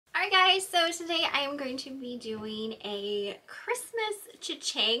guys, so today I am going to be doing a Christmas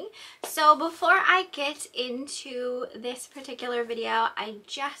cha-ching. So before I get into this particular video, I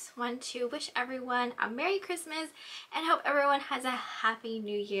just want to wish everyone a Merry Christmas and hope everyone has a Happy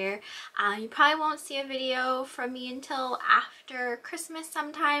New Year. You probably won't see a video from me until after Christmas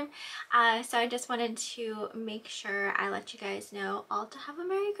sometime, so I just wanted to make sure I let you guys know all to have a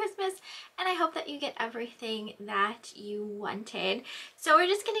Merry Christmas, and I hope that you get everything that you wanted. So we're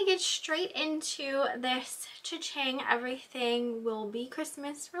just gonna get straight into this cha-ching. Everything will be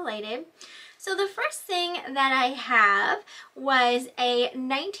Christmas related. So the first thing that I have was a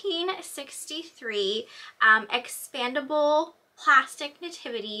 1963 expandable plastic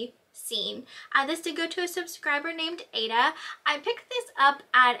nativity scene. This did go to a subscriber named Ada. I picked this up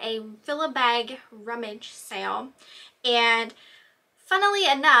at a Fill-A-Bag rummage sale, and funnily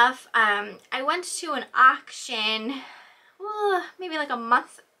enough, I went to an auction maybe like a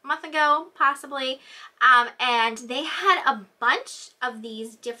month ago possibly, and they had a bunch of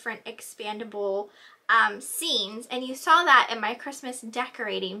these different expandable scenes, and you saw that in my Christmas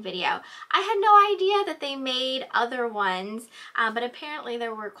decorating video. I had no idea that they made other ones, but apparently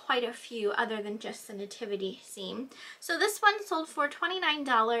there were quite a few other than just the nativity scene. So this one sold for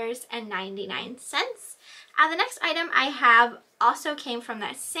 $29.99. The next item I have also came from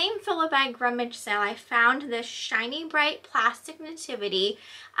that same Fill-A-Bag rummage sale. I found this shiny bright plastic nativity.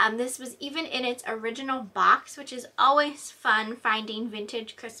 This was even in its original box, which is always fun finding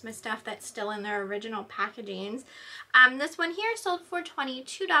vintage Christmas stuff that's still in their original packagings. This one here sold for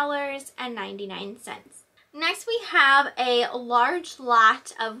 $22.99. Next we have a large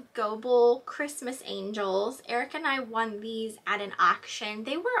lot of Go-Bowl Christmas angels. Eric and I won these at an auction.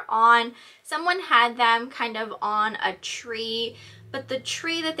 They were on, someone had them kind of on a tree, but the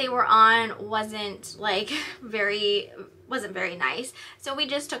tree that they were on wasn't like very nice. So we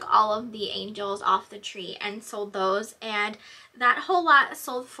just took all of the angels off the tree and sold those, and that whole lot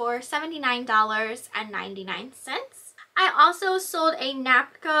sold for $79.99. I also sold a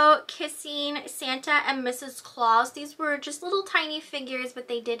Napco kissing Santa and Mrs. Claus. These were just little tiny figures, but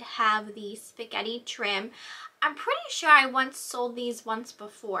they did have the spaghetti trim. I'm pretty sure I once sold these once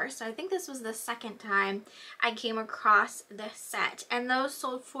before, so I think this was the second time I came across this set, and those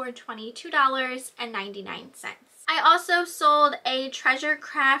sold for $22.99. I also sold a Treasure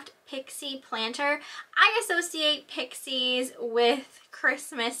Craft pixie planter. I associate pixies with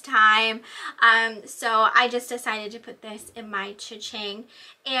Christmas time, so I just decided to put this in my cha-ching,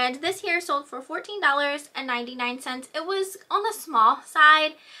 and this here sold for $14.99. It was on the small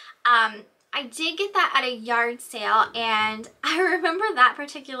side. I did get that at a yard sale, and I remember that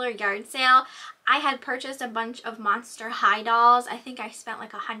particular yard sale, I had purchased a bunch of Monster High dolls. I think I spent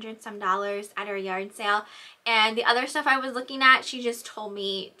like $100 some at her yard sale, and the other stuff I was looking at, she just told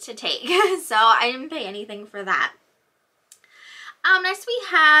me to take, so I didn't pay anything for that. Next we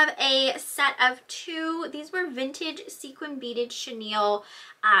have a set of two. These were vintage sequin beaded chenille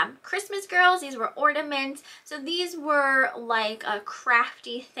Christmas girls. These were ornaments. So these were like a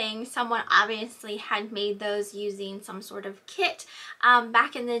crafty thing. Someone obviously had made those using some sort of kit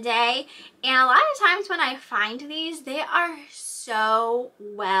back in the day. And a lot of times when I find these, they are so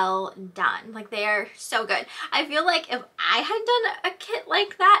well done. Like, they are so good. I feel like if I had done a kit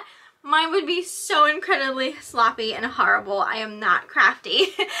like that, mine would be so incredibly sloppy and horrible. I am not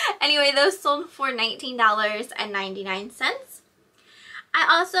crafty. Anyway, those sold for $19.99. I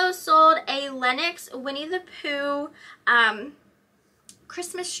also sold a Lenox Winnie the Pooh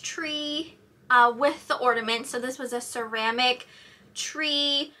Christmas tree with the ornament. So this was a ceramic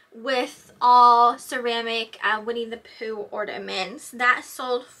tree with all ceramic Winnie the Pooh ornaments. That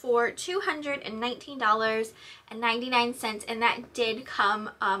sold for $219.99, and that did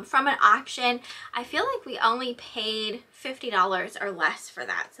come from an auction. I feel like we only paid $50 or less for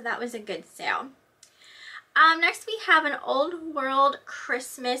that, so that was a good sale. Next we have an Old World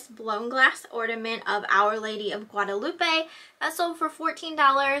Christmas blown glass ornament of Our Lady of Guadalupe. That sold for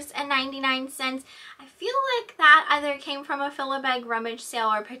 $14.99. I feel like that either came from a Fill-A-Bag rummage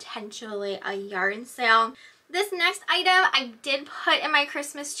sale or potentially a yard sale. This next item I did put in my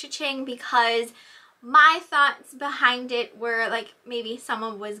Christmas cha-ching because my thoughts behind it were like maybe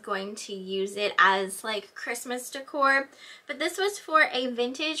someone was going to use it as like Christmas decor, but this was for a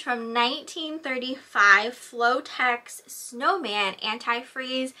vintage from 1935 Flotex snowman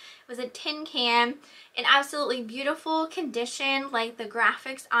antifreeze. It was a tin can in absolutely beautiful condition. Like, the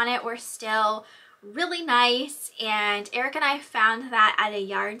graphics on it were still really nice, and Eric and I found that at a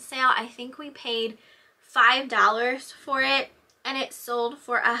yard sale. I think we paid $5 for it, and it sold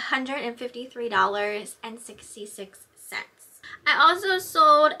for $153.66. I also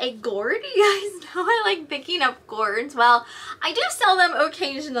sold a gourd. You guys know I like picking up gourds. Well, I do sell them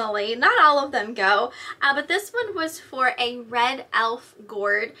occasionally. Not all of them go. But this one was for a red elf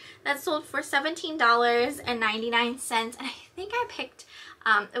gourd that sold for $17.99. And I think I picked,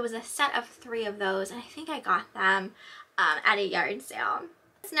 it was a set of 3 of those. And I think I got them at a yard sale.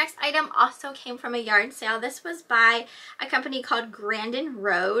 This next item also came from a yard sale. This was by a company called Grandin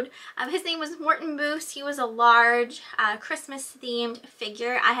Road. His name was Morton Moose. He was a large Christmas themed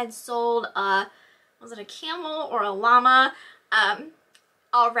figure. I had sold a, was it a camel or a llama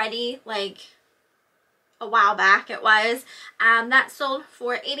already, like a while back it was. That sold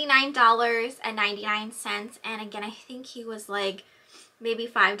for $89.99. And again, I think he was like maybe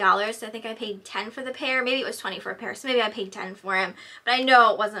 $5. So I think I paid $10 for the pair. Maybe it was $20 for a pair, so maybe I paid $10 for him, but I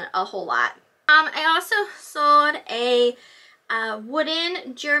know it wasn't a whole lot. I also sold a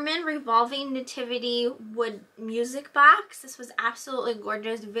wooden German revolving nativity wood music box. This was absolutely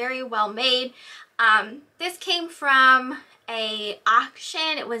gorgeous, very well made. This came from a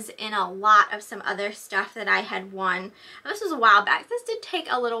auction. It was in a lot of some other stuff that I had won. This was a while back. This did take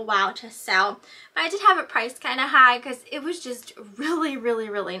a little while to sell, but I did have it priced kind of high because it was just really, really,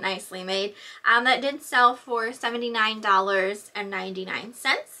 really nicely made. That did sell for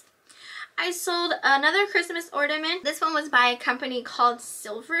 $79.99. I sold another Christmas ornament. This one was by a company called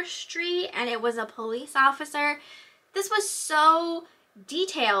Silver Street, and it was a police officer. This was so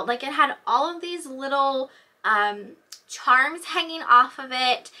detailed. Like, it had all of these little charms hanging off of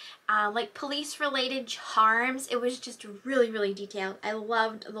it, like police related charms. It was just really, really detailed. I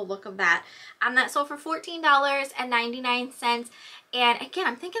loved the look of that. That sold for $14.99. And again,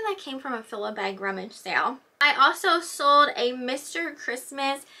 I'm thinking that came from a fill-a-bag rummage sale. I also sold a Mr.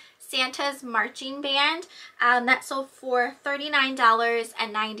 Christmas Santa's marching band that sold for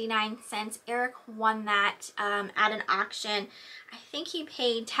 $39.99. Eric won that at an auction. I think he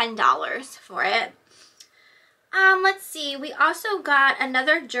paid $10 for it. Let's see, we also got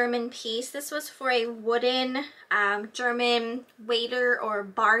another German piece. This was for a wooden German waiter or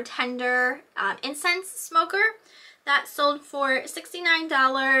bartender incense smoker that sold for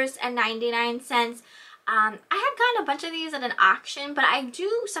 $69.99. I had gotten a bunch of these at an auction, but I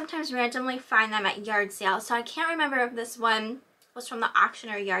do sometimes randomly find them at yard sales, so I can't remember if this one was from the auction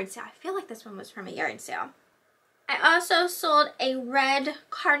or yard sale. I feel like this one was from a yard sale. I also sold a red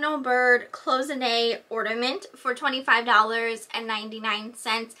cardinal bird cloisonne ornament for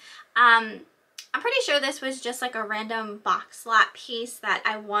 $25.99. I'm pretty sure this was just like a random box lot piece that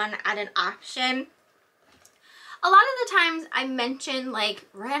I won at an auction. A lot of the times I mention like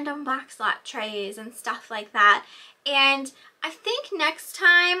random box lot trays and stuff like that, and I think next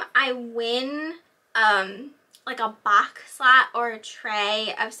time I win like a box lot or a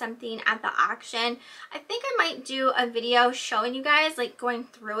tray of something at the auction, I think I might do a video showing you guys, like going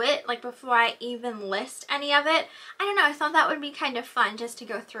through it, like before I even list any of it. I don't know, I thought that would be kind of fun just to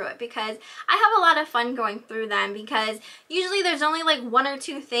go through it, because I have a lot of fun going through them, because usually there's only like 1 or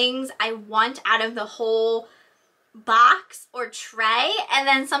 2 things I want out of the whole box or tray, and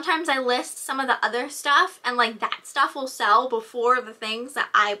then sometimes I list some of the other stuff, and like that stuff will sell before the things that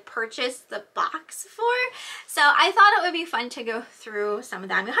I purchased the box for. So I thought it would be fun to go through some of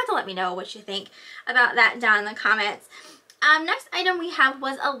them. You'll have to let me know what you think about that down in the comments. Next item we have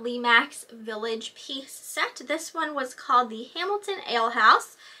was a Limax Village piece set. This one was called the Hamilton Ale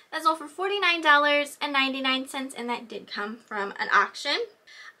House. That sold for $49.99, and that did come from an auction.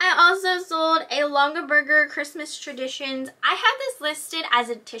 I also sold a Longaberger Christmas Traditions. I had this listed as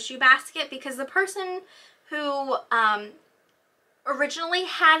a tissue basket because the person who originally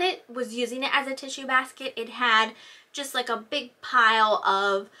had it was using it as a tissue basket. It had just like a big pile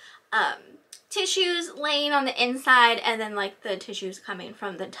of tissues laying on the inside, and then like the tissues coming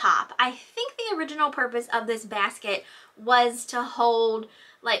from the top. I think the original purpose of this basket was to hold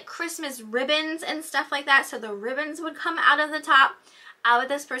like Christmas ribbons and stuff like that, so the ribbons would come out of the top. But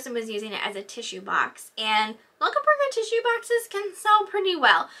this person was using it as a tissue box, and Longaberger tissue boxes can sell pretty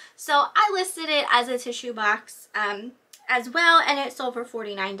well. So I listed it as a tissue box as well, and it sold for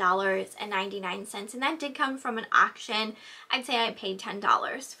 $49.99, and that did come from an auction. I'd say I paid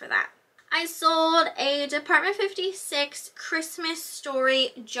 $10 for that. I sold a Department 56 Christmas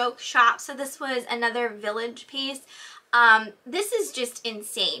Story joke shop. So this was another Village piece. This is just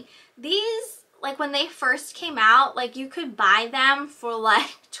insane. These, like when they first came out, like you could buy them for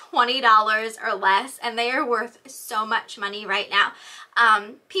like $20 or less, and they are worth so much money right now.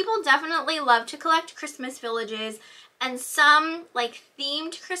 People definitely love to collect Christmas villages, and some like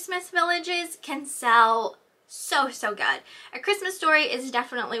themed Christmas villages can sell So good. A Christmas Story is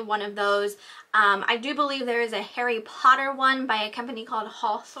definitely one of those. I do believe there is a Harry Potter one by a company called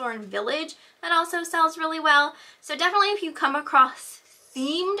Hawthorne Village that also sells really well. So definitely if you come across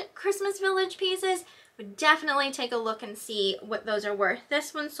themed Christmas Village pieces, would definitely take a look and see what those are worth.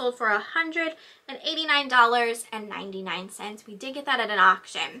 This one sold for $189.99. We did get that at an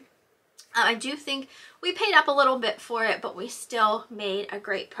auction. I do think we paid up a little bit for it, but we still made a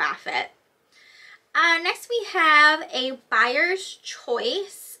great profit. Next we have a Buyer's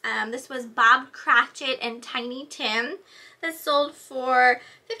Choice. This was Bob Cratchit and Tiny Tim. This sold for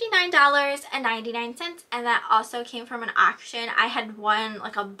 $59.99, and that also came from an auction. I had won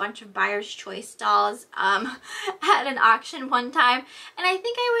like a bunch of Buyer's Choice dolls at an auction one time, and I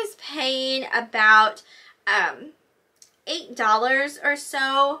think I was paying about $8 or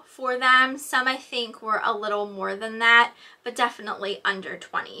so for them. Some I think were a little more than that, but definitely under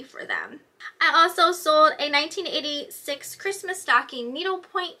 $20 for them. I also sold a 1986 Christmas stocking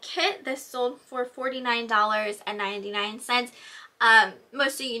needlepoint kit. This sold for $49.99.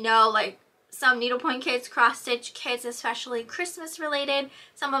 Most of you know, like, some needlepoint kits, cross-stitch kits, especially Christmas related,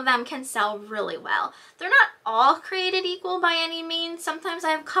 some of them can sell really well. They're not all created equal by any means. Sometimes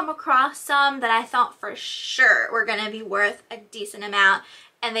I've come across some that I thought for sure were going to be worth a decent amount,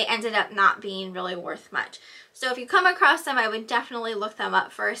 and they ended up not being really worth much. So if you come across them, I would definitely look them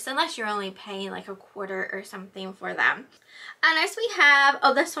up first, unless you're only paying like a quarter or something for them. Next we have,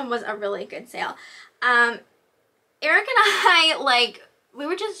 oh, this one was a really good sale. Eric and I, like, we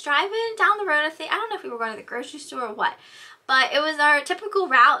were just driving down the road. I don't know if we were going to the grocery store or what, but it was our typical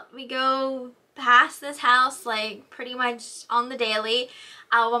route. We go past this house like pretty much on the daily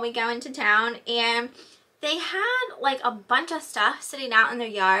when we go into town, and they had like a bunch of stuff sitting out in their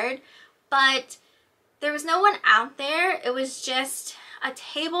yard, but there was no one out there. It was just a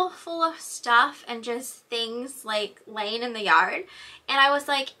table full of stuff and just things like laying in the yard. And I was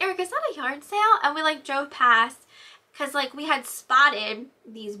like, Eric, is that a yard sale? And we like drove past, because like we had spotted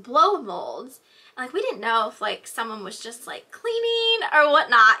these blow molds, and like we didn't know if like someone was just like cleaning or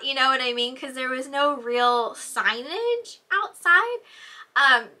whatnot, you know what I mean? Because there was no real signage outside.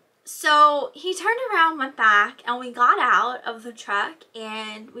 So he turned around, went back, and we got out of the truck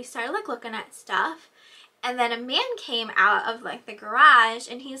and we started like looking at stuff. And then a man came out of like the garage,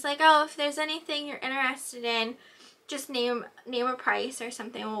 and he's like, oh, if there's anything you're interested in, just name a price or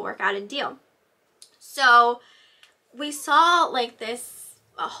something, we'll work out a deal. So we saw like a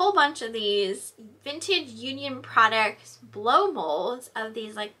whole bunch of these vintage Union Products blow molds of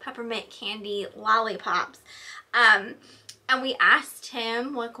these like peppermint candy lollipops. And we asked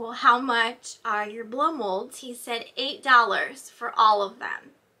him, like, well, how much are your blow molds? He said $8 for all of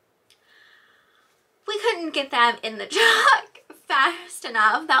them. We couldn't get them in the truck fast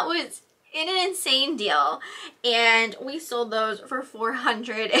enough. That was an insane deal, and we sold those for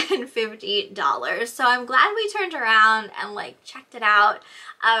 $450. So I'm glad we turned around and like checked it out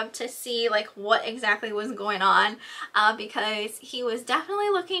to see like what exactly was going on, because he was definitely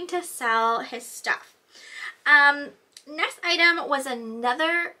looking to sell his stuff. Next item was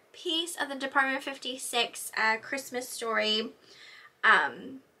another piece of the Department 56 Christmas Story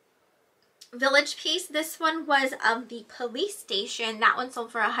Village piece. This one was of the police station. That one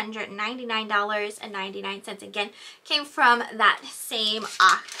sold for $199.99. Again, came from that same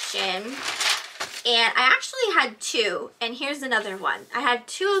auction. And I actually had two, and here's another one. I had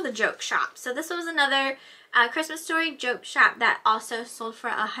two of the joke shop. So this was another Christmas Story joke shop that also sold for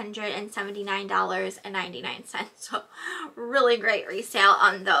 $179.99. So really great resale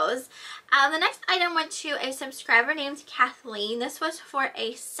on those. The next item went to a subscriber named Kathleen. This was for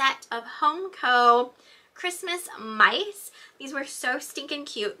a set of Homeco Christmas mice. These were so stinking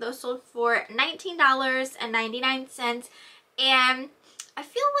cute. Those sold for $19.99, and I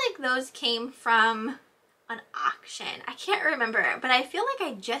feel like those came from an auction. I can't remember, but I feel like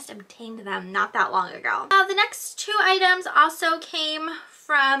I just obtained them not that long ago. The next two items also came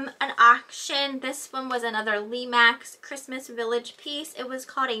from an auction. This one was another Limax Christmas Village piece. It was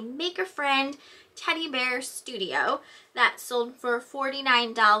called a Make a Friend Teddy Bear Studio. That sold for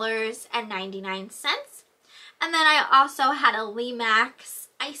 $49.99. And then I also had a Limax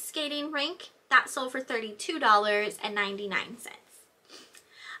ice skating rink. That sold for $32.99.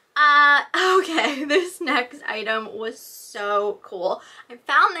 Okay, this next item was so cool. I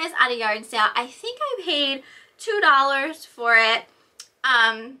found this at a yard sale. I think I paid $2 for it.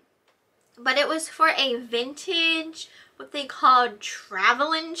 But it was for a vintage, what they called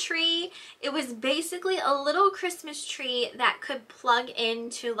traveling tree. It was basically a little Christmas tree that could plug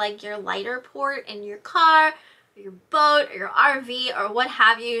into like your lighter port in your car, your boat or your RV or what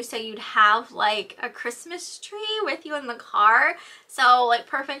have you, so you'd have like a Christmas tree with you in the car. So like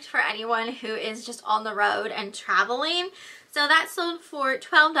perfect for anyone who is just on the road and traveling. So that sold for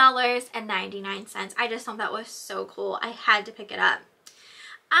 $12.99. I just thought that was so cool. I had to pick it up.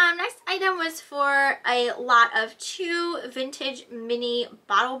 Next item was for a lot of 2 vintage mini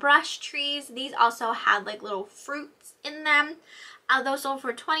bottle brush trees. These also had like little fruits in them. Those sold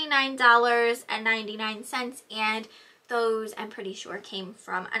for $29.99, and those I'm pretty sure came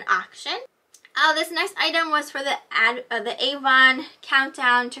from an auction. This next item was for the Avon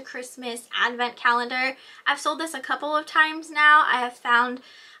Countdown to Christmas Advent Calendar. I've sold this a couple of times now. I have found,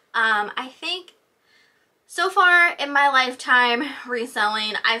 I think, so far in my lifetime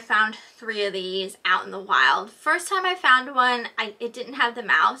reselling, I found 3 of these out in the wild. First time I found one, it didn't have the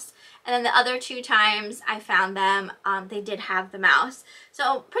mouse. And then the other 2 times I found them, they did have the mouse.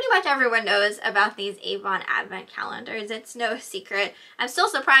 So pretty much everyone knows about these Avon Advent Calendars. It's no secret. I'm still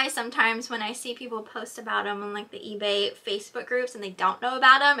surprised sometimes when I see people post about them on like the eBay Facebook groups and they don't know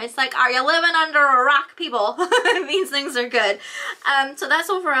about them. It's like, are you living under a rock, people? These things are good. So that's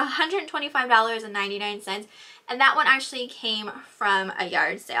over $125.99. And that one actually came from a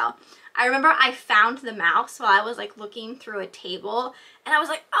yard sale. I remember I found the mouse while I was like looking through a table, and I was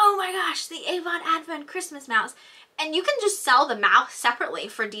like, oh my gosh, the Avon Advent Christmas mouse. And you can just sell the mouse separately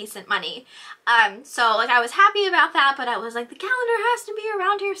for decent money. So like I was happy about that, but I was like, the calendar has to be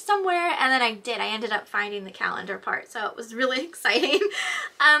around here somewhere. And then I did. I ended up finding the calendar part. So it was really exciting.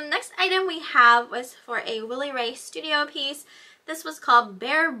 Next item we have was for a Willie Ray Studio piece. This was called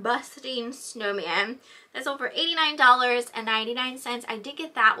Bear Busting Snowman. That's over $89.99. I did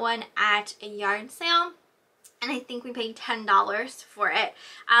get that one at a yard sale, and I think we paid $10 for it.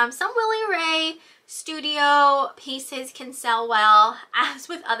 Some Willie Ray Studio pieces can sell well. As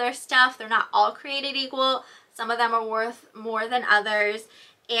with other stuff, they're not all created equal. Some of them are worth more than others.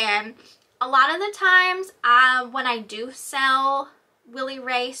 And a lot of the times when I do sell Willie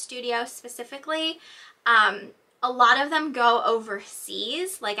Ray Studio specifically, a lot of them go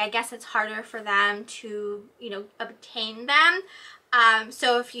overseas. Like, I guess it's harder for them to, you know, obtain them.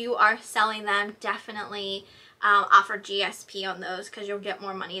 So if you are selling them, definitely offer GSP on those because you'll get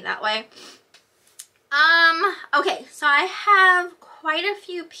more money that way. Okay, so I have quite a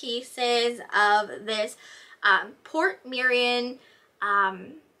few pieces of this Port Merion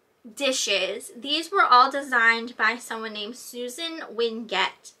dishes. These were all designed by someone named Susan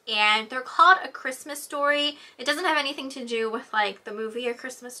Wingett, and they're called A Christmas Story. It doesn't have anything to do with like the movie A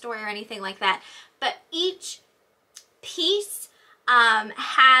Christmas Story or anything like that, but each piece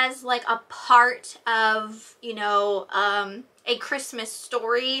has like a part of, you know, a Christmas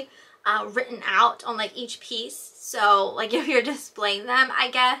story written out on like each piece. So like if you're displaying them, I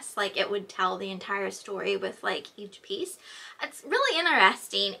guess, like it would tell the entire story with like each piece. It's really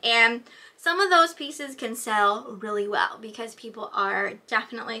interesting, and some of those pieces can sell really well because people are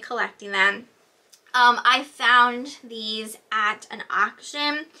definitely collecting them. I found these at an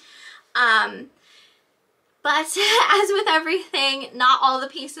auction, but as with everything, not all the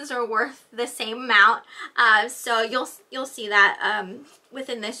pieces are worth the same amount. So you'll see that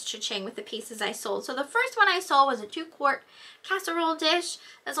within this cha-ching with the pieces I sold. So the first one I sold was a 2-quart casserole dish.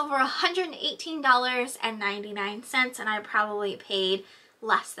 That's over $118.99, and I probably paid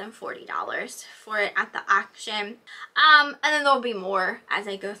less than $40 for it at the auction. And then there'll be more as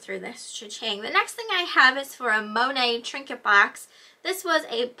I go through this cha-ching. The next thing I have is for a Monet trinket box. This was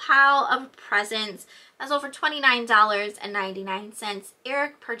a pile of presents. That's over $29.99.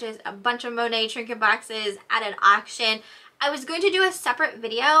 Eric purchased a bunch of Monet trinket boxes at an auction. I was going to do a separate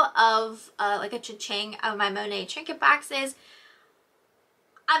video of like a cha-ching of my Monet trinket boxes.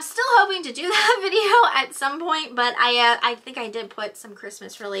 I'm still hoping to do that video at some point, but I think I did put some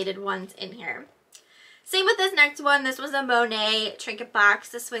Christmas related ones in here. Same with this next one. This was a Monet trinket box.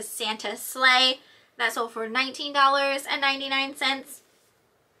 This was Santa's Sleigh. That sold for $19.99.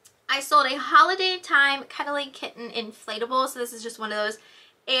 I sold a Holiday Time Cuddly Kitten inflatable. So this is just one of those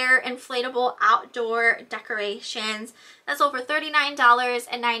air inflatable outdoor decorations. That's over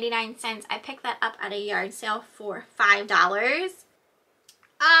 $39.99. I picked that up at a yard sale for $5.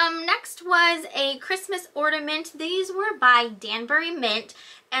 Next was a Christmas ornament. These were by Danbury Mint,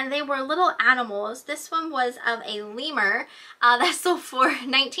 and they were little animals. This one was of a lemur. That sold for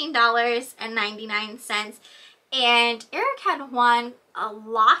 $19.99. And Eric had won a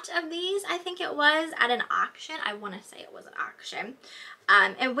lot of these, I think it was, at an auction. I want to say it was an auction.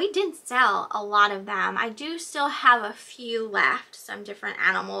 And we did sell a lot of them. I do still have a few left, some different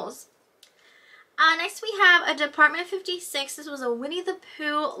animals. Next we have a Department 56. This was a Winnie the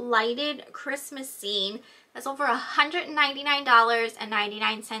Pooh lighted Christmas scene. That's over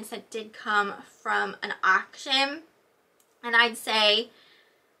 $199.99. That did come from an auction. And I'd say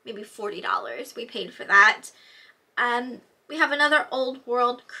maybe $40 we paid for that. We have another Old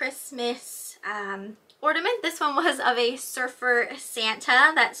World Christmas ornament. This one was of a surfer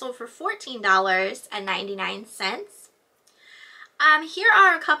Santa that sold for $14.99. Here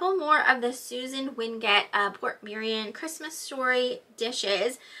are a couple more of the Susan Wingate Port Merion Christmas Story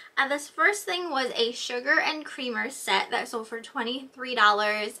dishes. This first thing was a sugar and creamer set that sold for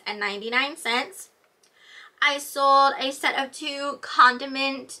 $23.99. I sold a set of 2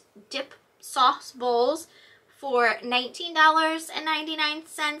 condiment dip sauce bowls for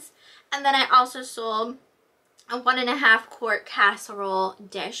 $19.99. And then I also sold a 1.5 quart casserole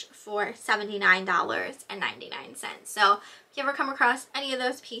dish for $79.99. So if you ever come across any of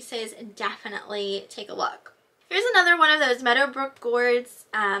those pieces, definitely take a look. Here's another one of those Meadowbrook gourds.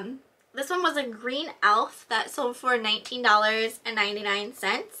 This one was a green elf that sold for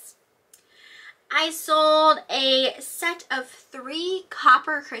 $19.99. I sold a set of 3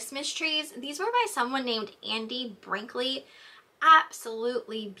 copper Christmas trees. These were by someone named Andy Brinkley.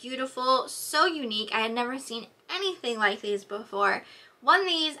 Absolutely beautiful, so unique. I had never seen anything like these before. Won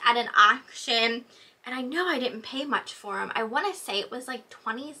these at an auction, and I know I didn't pay much for them. I want to say it was like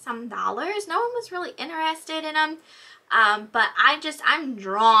 $20-some. No one was really interested in them, but I'm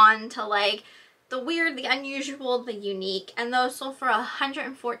drawn to like the weird, the unusual, the unique, and those sold for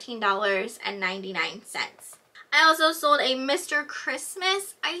 $114.99. I also sold a Mr.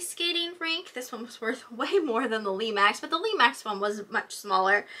 Christmas ice skating rink. This one was worth way more than the Limax, but the Limax one was much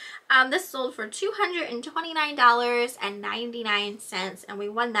smaller. This sold for $229.99, and we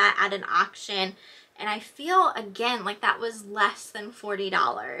won that at an auction. And I feel, again, like that was less than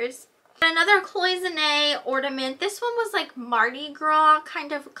 $40. Another cloisonne ornament. This one was like Mardi Gras,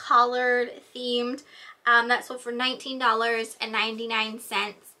 kind of collared themed. That sold for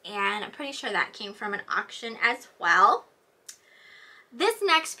 $19.99. And I'm pretty sure that came from an auction as well. This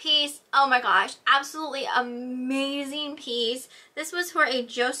next piece, oh my gosh, absolutely amazing piece. This was for a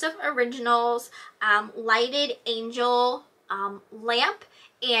Joseph Originals lighted angel lamp,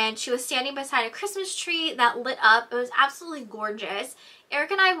 and she was standing beside a Christmas tree that lit up. It was absolutely gorgeous. Eric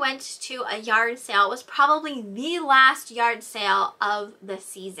and I went to a yard sale. It was probably the last yard sale of the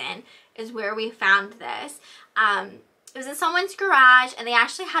season is where we found this. It was in someone's garage, and they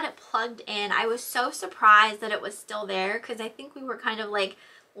actually had it plugged in. I was so surprised that it was still there because I think we were kind of like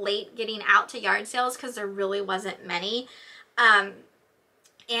late getting out to yard sales because there really wasn't many. And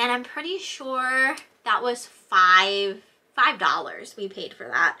I'm pretty sure that was $5 we paid for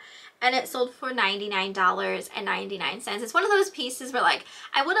that. And it sold for $99.99. It's one of those pieces where like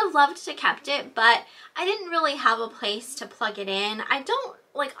I would have loved to kept it, but I didn't really have a place to plug it in. I don't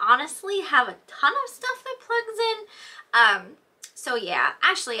like honestly have a ton of stuff that plugs in. So yeah,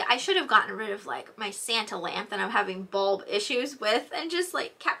 actually I should have gotten rid of like my Santa lamp that I'm having bulb issues with and just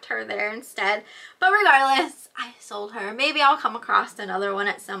like kept her there instead. But regardless, I sold her. Maybe I'll come across another one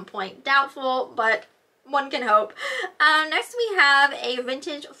at some point. Doubtful, but one can hope. Next we have a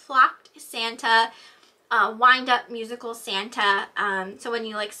vintage flocked Santa, wind up musical Santa. So when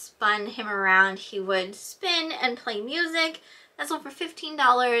you like spun him around, he would spin and play music. That sold for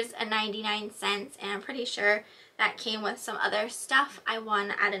 $15.99, and I'm pretty sure that came with some other stuff I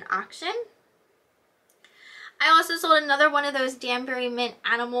won at an auction. I also sold another one of those Danbury Mint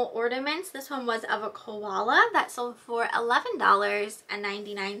animal ornaments. This one was of a koala that sold for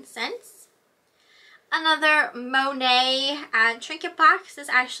 $11.99. Another Monet trinket box. This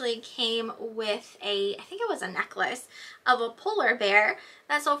actually came with I think it was a necklace of a polar bear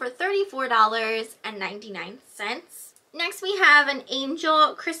that sold for $34.99. Next we have an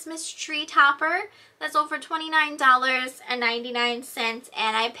angel Christmas tree topper that sold for $29.99,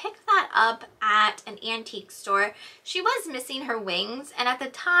 and I picked that up at an antique store. She was missing her wings, and at the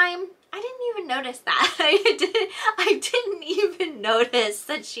time I didn't even notice that. I didn't even notice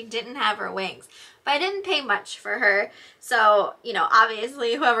that she didn't have her wings. But I didn't pay much for her, so, you know,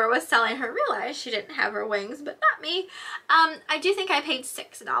 obviously whoever was selling her realized she didn't have her wings, but not me. I do think I paid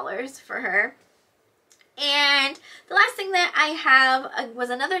 $6 for her. And the last thing that I have was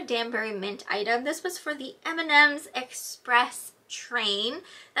another Danbury Mint item. This was for the M&M's Express train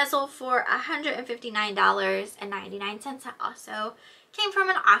that sold for $159.99. That also came from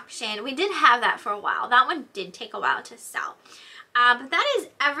an auction. We did have that for a while. That one did take a while to sell. But that is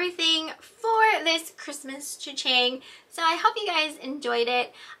everything for this Christmas cha-ching. So I hope you guys enjoyed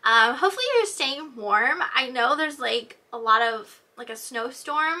it. Hopefully you're staying warm. I know there's like a lot of like a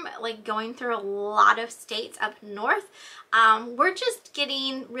snowstorm like going through a lot of states up north. We're just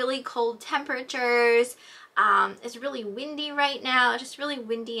getting really cold temperatures. It's really windy right now, just really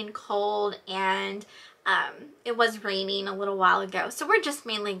windy and cold, and it was raining a little while ago, so we're just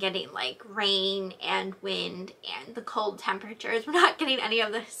mainly getting like rain and wind and the cold temperatures. We're not getting any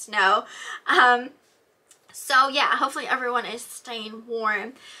of the snow. So yeah, hopefully everyone is staying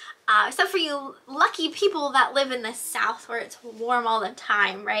warm, except for you lucky people that live in the south where it's warm all the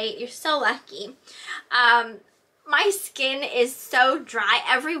time, right? You're so lucky. My skin is so dry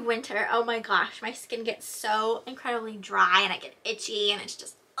every winter. Oh my gosh, my skin gets so incredibly dry and I get itchy and it's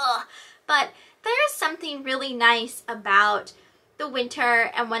just ugh. But there is something really nice about the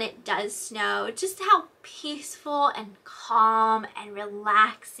winter and when it does snow, just how peaceful and calm and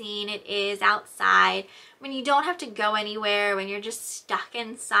relaxing it is outside when you don't have to go anywhere, when you're just stuck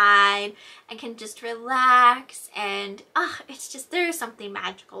inside and can just relax, and it's just, there's something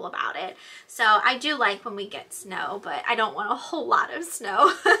magical about it. So I do like when we get snow, but I don't want a whole lot of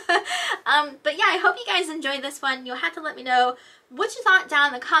snow. But yeah, I hope you guys enjoyed this one. You'll have to let me know what you thought down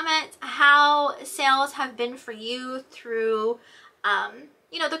in the comments, how sales have been for you through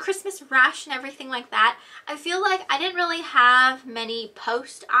you know, the Christmas rush and everything like that. I feel like I didn't really have many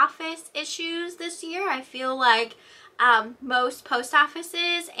post office issues this year. I feel like most post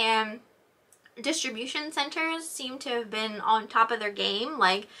offices and distribution centers seem to have been on top of their game.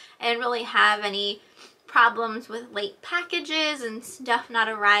 Like, I didn't really have any problems with late packages and stuff not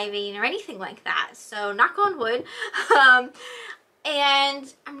arriving or anything like that. So knock on wood.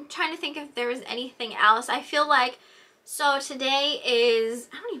 And I'm trying to think if there was anything else. I feel like, so today is,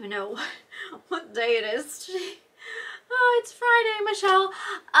 I don't even know what day it is today. Oh, it's Friday, Michelle.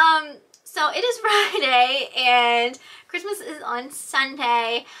 So it is Friday and Christmas is on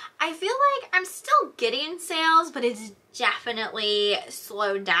Sunday. I feel like I'm still getting sales, but it's definitely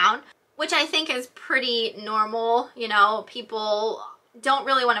slowed down, which I think is pretty normal. You know, people don't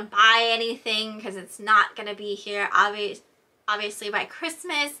really want to buy anything because it's not going to be here obviously by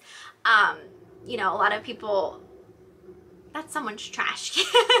Christmas. You know, a lot of people, that's someone's trash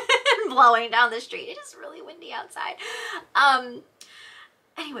can blowing down the street. It is really windy outside.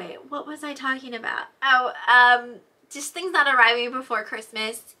 Anyway, what was I talking about? Oh, just things not arriving before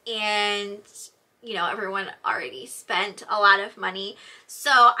Christmas, and you know, everyone already spent a lot of money.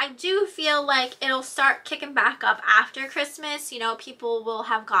 So I do feel like it'll start kicking back up after Christmas. You know, people will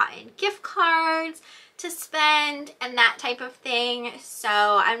have gotten gift cards to spend and that type of thing. So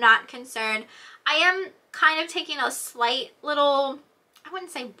I'm not concerned. I am kind of taking a slight little, I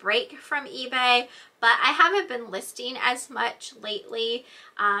wouldn't say break from eBay, but I haven't been listing as much lately.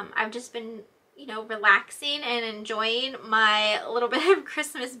 I've just been, you know, relaxing and enjoying my little bit of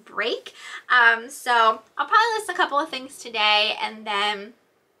Christmas break. So I'll probably list a couple of things today, and then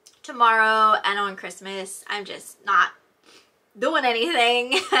tomorrow and on Christmas I'm just not doing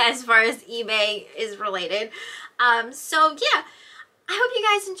anything as far as eBay is related. So yeah, I hope you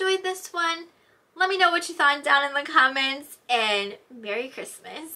guys enjoyed this one. Let me know what you thought down in the comments, and Merry Christmas.